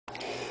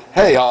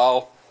Hey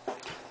all,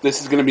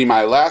 this is going to be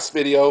my last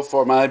video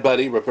for my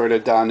buddy Roberta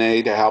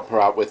to help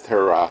her out with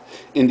her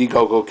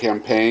Indiegogo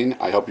campaign.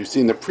 I hope you've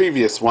seen the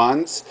previous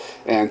ones,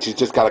 and she's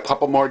just got a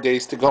couple more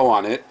days to go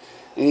on it.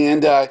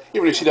 And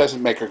even if she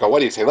doesn't make her go, what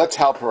do you say? Let's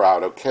help her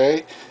out,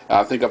 okay?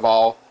 Think of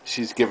all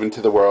she's given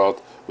to the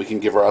world. We can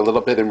give her a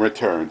little bit in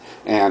return.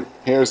 And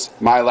here's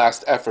my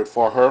last effort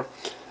for her.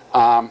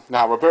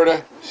 Now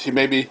Roberta, she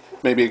may be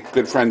a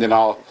good friend and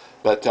all,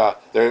 but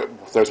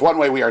there's one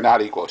way we are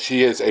not equal.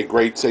 She is a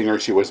great singer.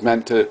 She was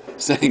meant to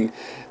sing.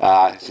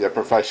 She's a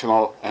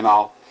professional and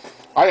all.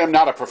 I am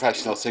not a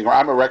professional singer.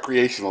 I'm a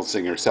recreational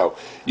singer. So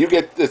you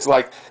get, it's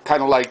like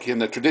kind of like in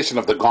the tradition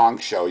of the Gong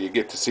Show. You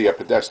get to see a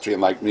pedestrian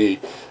like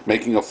me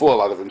making a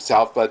fool out of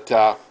himself. But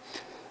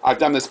I've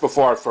done this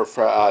before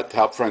to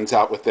help friends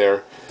out with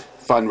their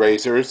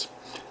fundraisers.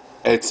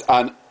 It's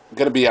going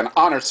to be an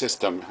honor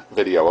system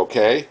video,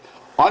 okay?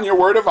 On your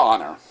word of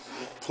honor,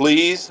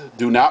 please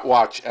do not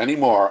watch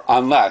anymore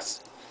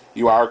unless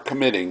you are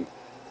committing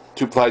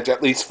to pledge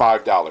at least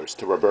 $5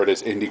 to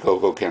Roberta's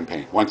Indiegogo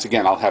campaign. Once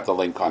again, I'll have the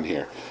link on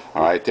here.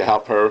 All right, to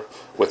help her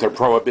with her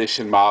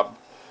Prohibition Mob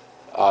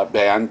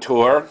band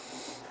tour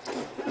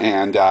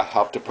and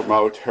help to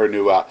promote her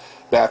new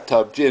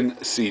Bathtub Gin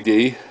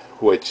CD,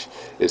 which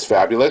is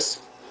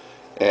fabulous.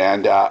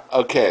 And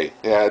okay,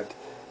 and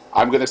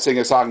I'm going to sing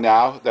a song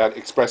now that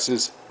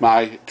expresses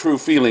my true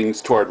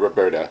feelings toward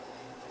Roberta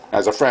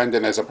as a friend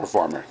and as a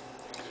performer.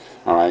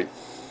 All right,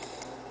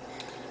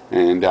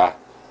 and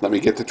let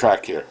me get the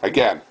track here.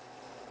 Again,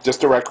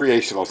 just a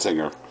recreational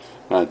singer,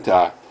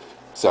 but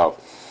so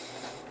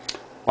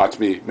watch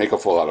me make a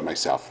fool out of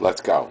myself.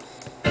 Let's go.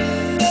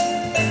 That's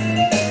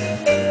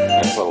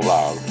a little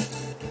loud.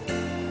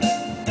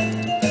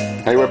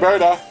 Hey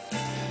Roberta,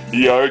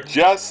 you're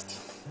just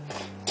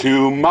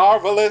too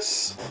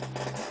marvelous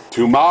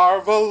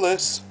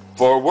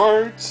for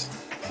words,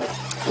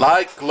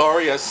 like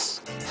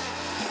glorious,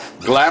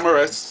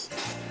 glamorous,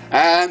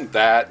 and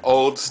that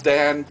old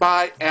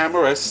standby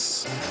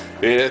amorous.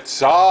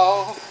 It's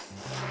all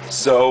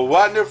so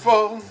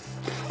wonderful,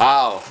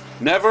 I'll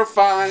never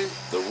find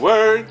the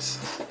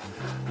words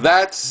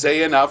that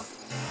say enough,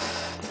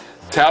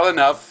 tell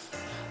enough.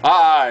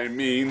 I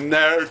mean,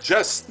 they're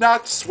just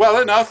not swell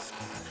enough.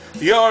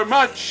 You're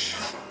much,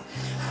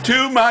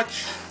 too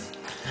much,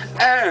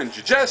 and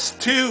you're just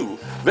too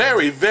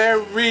very,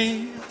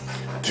 very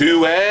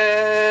to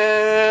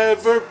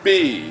ever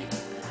be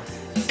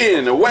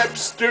in a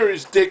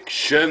Webster's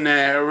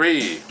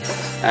dictionary.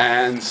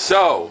 And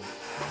so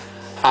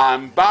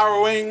I'm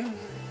borrowing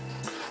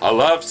a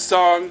love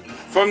song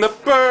from the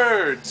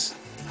Birds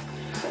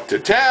to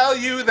tell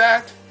you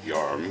that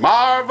you're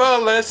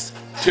marvelous,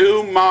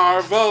 too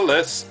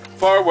marvelous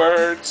for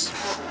words.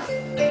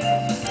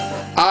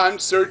 I'm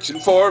searching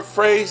for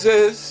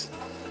phrases.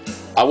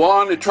 I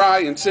want to try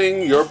and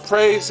sing your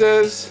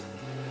praises,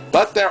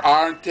 but there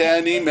aren't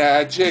any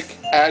magic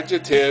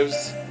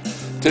adjectives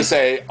to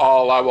say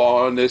all I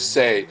want to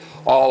say.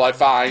 All I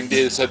find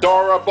is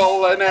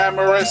adorable and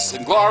amorous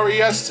and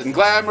glorious and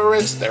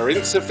glamorous. They're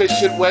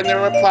insufficient when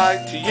they're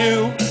applied to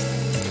you.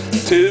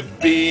 To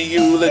be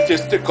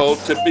eulogistical,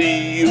 to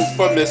be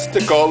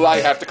euphemistical, I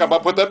have to come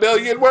up with a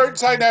million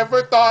words I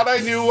never thought I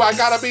knew. I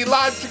gotta be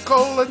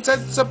logical and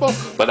sensible,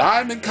 but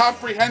I'm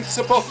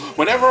incomprehensible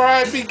whenever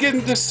I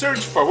begin to search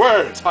for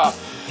words.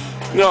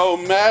 No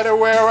matter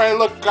where I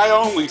look, I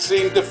only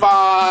seem to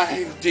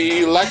find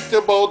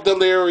delectable,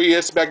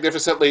 delirious,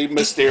 magnificently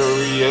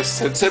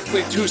mysterious, and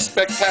simply too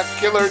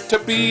spectacular to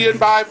be in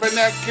my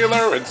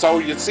vernacular. And so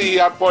you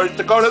see, I'm forced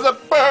to go to the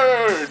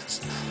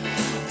Birds.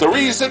 The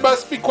reason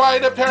must be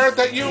quite apparent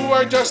that you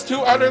are just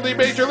too utterly,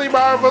 majorly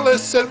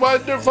marvelous and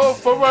wonderful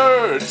for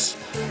words.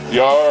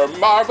 You're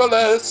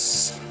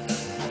marvelous,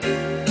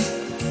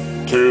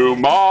 too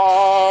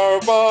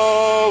marvelous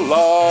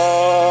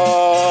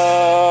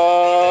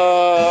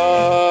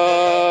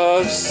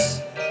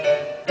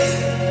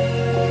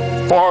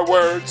for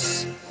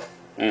words.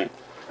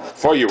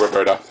 For you,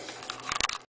 Roberta.